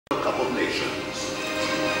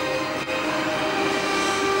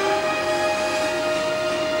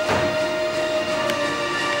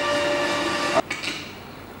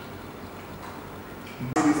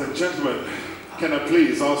can I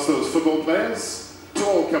please ask those football players to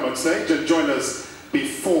all come on stage and join us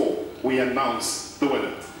before we announce the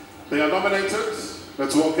winner. They are nominated.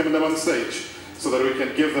 Let's welcome them on stage so that we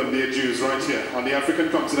can give them their dues right here on the African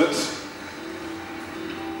continent.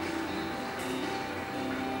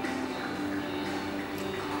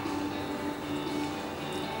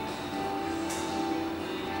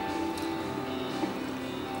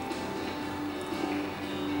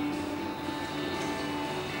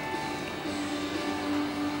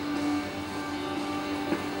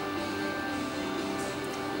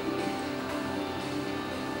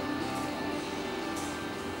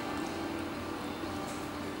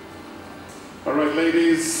 All right,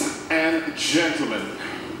 ladies and gentlemen,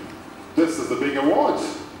 this is the big award,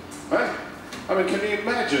 right? I mean, can you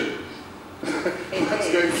imagine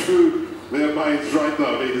what's going through their minds right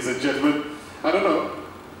now, ladies and gentlemen? I don't know.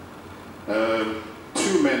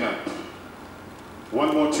 2 men up.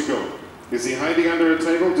 1 more to go. Is he hiding under a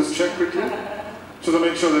table? Just check quickly. Just to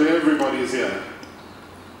make sure that everybody is here.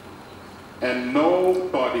 And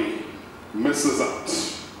nobody misses out.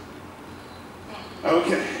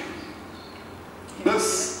 Okay.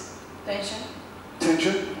 This tension.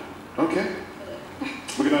 Okay.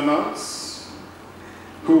 We're gonna announce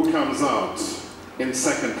who comes out in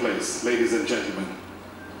 2nd place, ladies and gentlemen.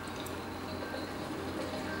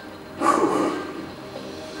 Whew.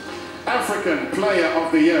 African Player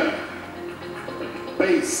of the Year,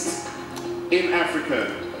 based in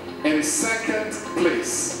Africa, in 2nd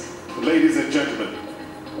place, ladies and gentlemen,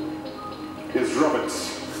 is Robert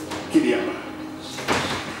Kidiama.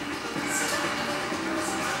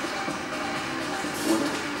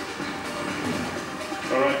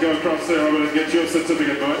 All right, go across there, Robert, and get your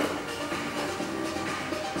certificate, boy.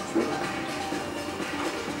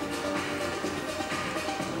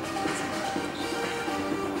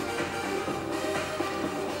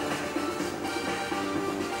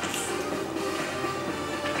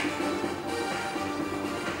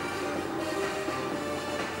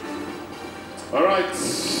 All right.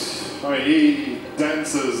 I mean, he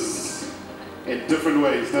dances in different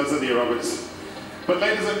ways, doesn't he, Robert? But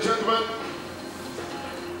ladies and gentlemen,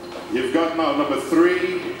 you've got now number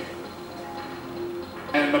 3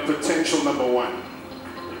 and a potential number 1.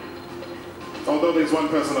 Although there's one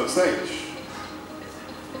person on stage.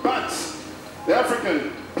 But the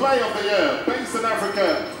African Player of the Year, based in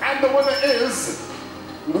Africa, and the winner is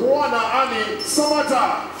Mbwana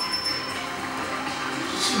Samatta.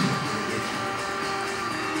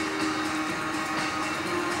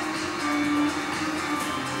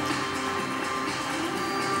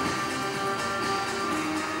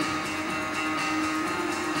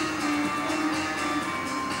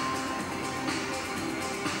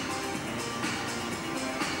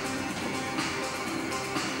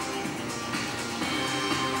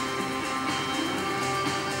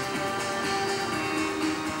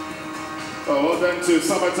 Oh, well done to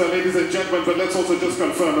Samatta, ladies and gentlemen, but let's also just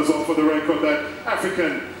confirm as well for the record that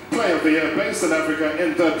African Player of the Year, based in Africa,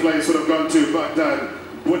 in 3rd place would have gone to Baghdad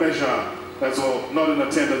Buneja as well, not in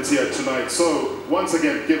attendance here tonight. So, once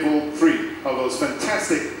again, give all 3 of those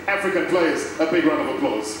fantastic African players a big round of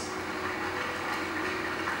applause.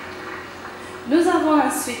 Nous avons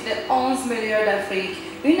ensuite les 11 meilleurs d'Afrique,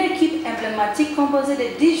 une équipe emblématique composée de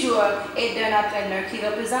 10 joueurs et d'un entraîneur qui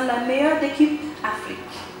représente la meilleure équipe Afrique.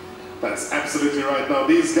 That's absolutely right. Now,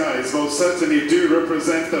 these guys most certainly do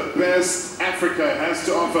represent the best Africa has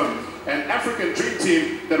to offer. An African dream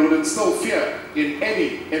team that would instill fear in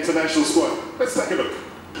any international squad. Let's take a look.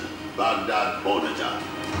 Baghdad Buneja.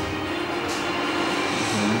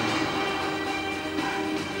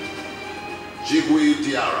 Jigui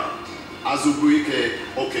Diarra, Azubuike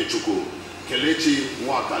Okechukwu, Kelechi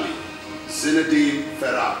Nwakali, Zinedine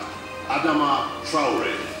Ferrat, Adama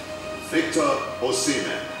Traore, Victor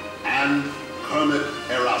Osimhen, and Kermit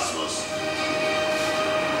Erasmus.